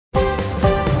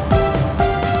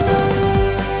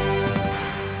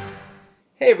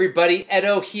Hey everybody,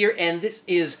 iEllo here, and this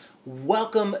is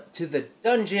Welcome to the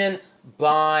Dungeon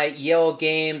by iEllo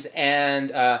Games and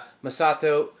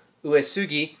Masato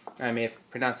Uesugi. I may have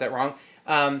pronounced that wrong.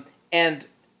 And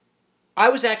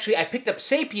I picked up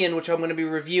Sapien, which I'm going to be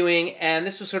reviewing, and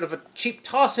this was sort of a cheap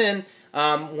toss-in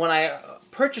when I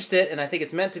purchased it, and I think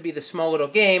it's meant to be the small little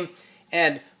game.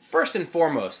 And first and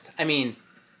foremost, I mean,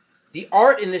 the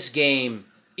art in this game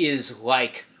is,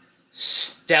 like,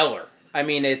 stellar. I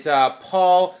mean, it's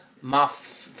Paul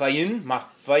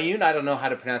Mafayon. I don't know how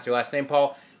to pronounce your last name,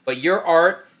 Paul. But your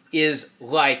art is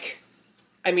like,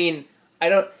 I mean,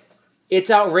 it's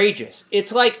outrageous.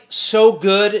 It's like so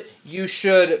good, you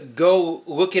should go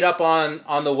look it up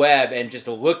on the web and just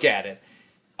look at it.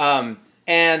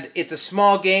 And it's a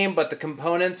small game, but the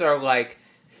components are like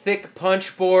thick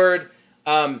punch board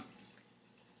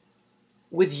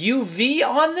with UV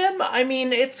on them. I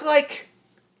mean, it's like...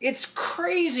 it's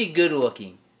crazy good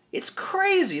looking. It's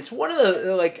crazy. It's one of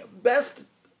the like best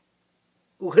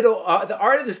little... the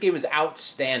art of this game is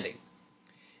outstanding.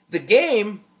 The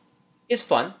game is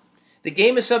fun. The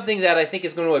game is something that I think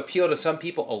is going to appeal to some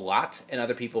people a lot and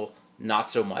other people not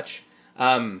so much.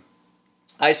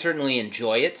 I certainly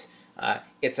enjoy it.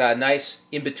 It's a nice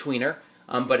in-betweener,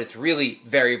 but it's really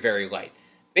very, very light.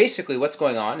 Basically, what's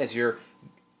going on is you're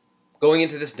going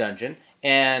into this dungeon,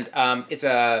 and it's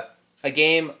a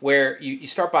game where you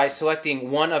start by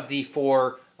selecting one of the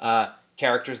four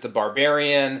characters: the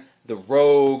barbarian, the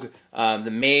rogue, the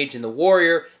mage, and the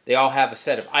warrior. They all have a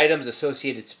set of items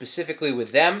associated specifically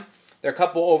with them. There are a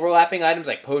couple overlapping items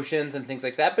like potions and things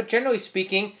like that, but generally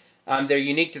speaking, they're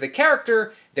unique to the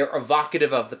character. They're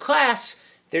evocative of the class.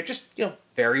 They're just, you know,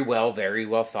 very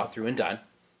well thought through and done.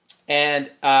 And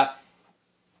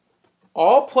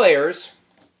all players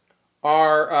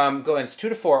are going. It's 2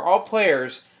 to 4. All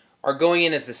players are going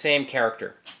in as the same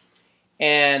character.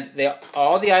 And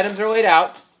all the items are laid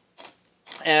out.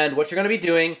 And what you're going to be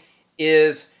doing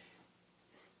is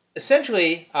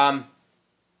essentially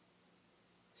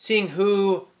seeing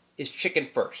who is chicken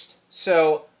first.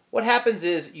 So what happens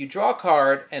is you draw a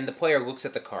card and the player looks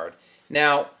at the card.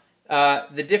 Now,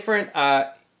 the different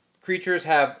creatures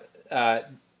have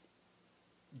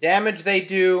damage they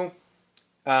do.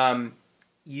 Some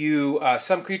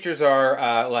creatures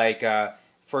are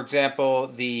for example,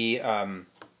 the,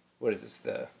 what is this,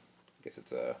 I guess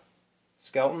it's a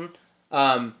skeleton,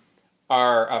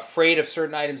 are afraid of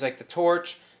certain items like the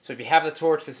torch. So if you have the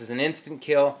torch, this is an instant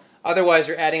kill. Otherwise,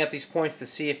 you're adding up these points to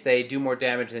see if they do more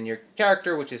damage than your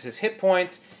character, which is his hit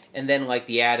points, and then like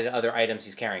the added other items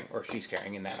he's carrying, or she's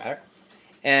carrying in that matter.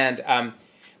 And,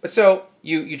 but so,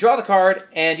 you draw the card,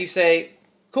 and you say,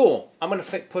 cool, I'm going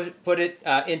to put it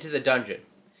into the dungeon.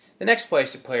 The next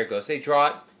place the player goes, they draw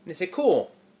it, and they say,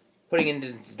 cool, putting it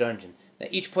into the dungeon. Now,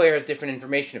 each player has different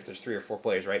information if there's 3 or 4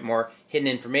 players, right? More hidden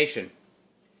information.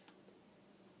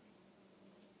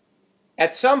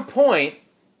 At some point,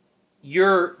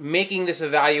 you're making this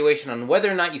evaluation on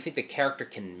whether or not you think the character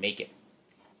can make it.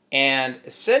 And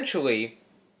essentially,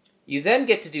 you then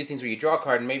get to do things where you draw a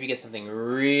card and maybe get something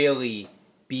really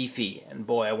beefy. And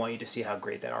boy, I want you to see how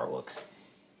great that art looks.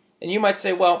 And you might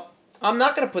say, well, I'm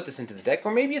not going to put this into the deck,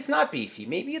 or maybe it's not beefy,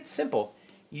 maybe it's simple.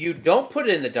 You don't put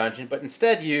it in the dungeon, but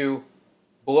instead you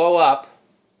blow up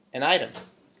an item.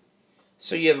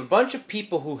 So you have a bunch of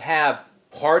people who have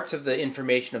parts of the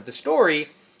information of the story,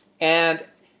 and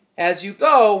as you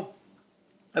go,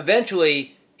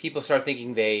 eventually people start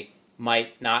thinking they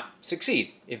might not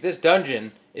succeed. If this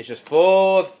dungeon is just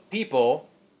full of people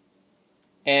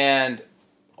and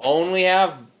only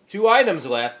have 2 items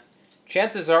left,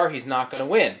 chances are he's not going to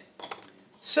win.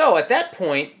 So at that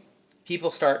point,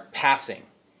 people start passing.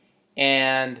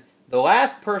 And the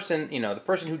last person, the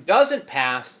person who doesn't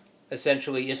pass,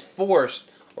 essentially is forced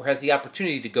or has the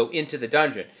opportunity to go into the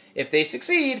dungeon. If they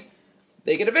succeed,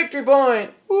 they get a victory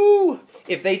point. Woo!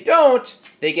 If they don't,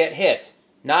 they get hit.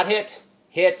 Not hit,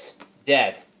 hit,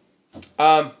 dead.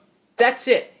 That's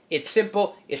it. It's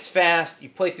simple. It's fast. You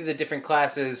play through the different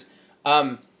classes.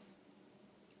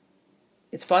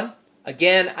 It's fun.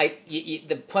 Again,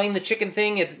 playing the chicken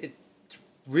thing, it's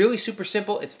really super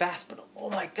simple. It's fast, but oh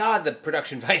my god, the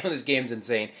production value on this game is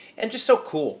insane. And just so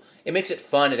cool. It makes it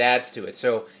fun. It adds to it.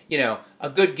 So, a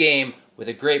good game with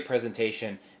a great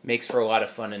presentation makes for a lot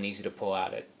of fun and easy to pull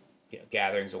out at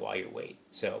gatherings or while you wait.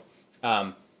 So,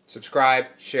 subscribe,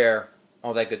 share,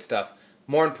 all that good stuff.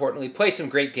 More importantly, play some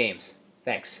great games.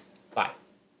 Thanks. Bye.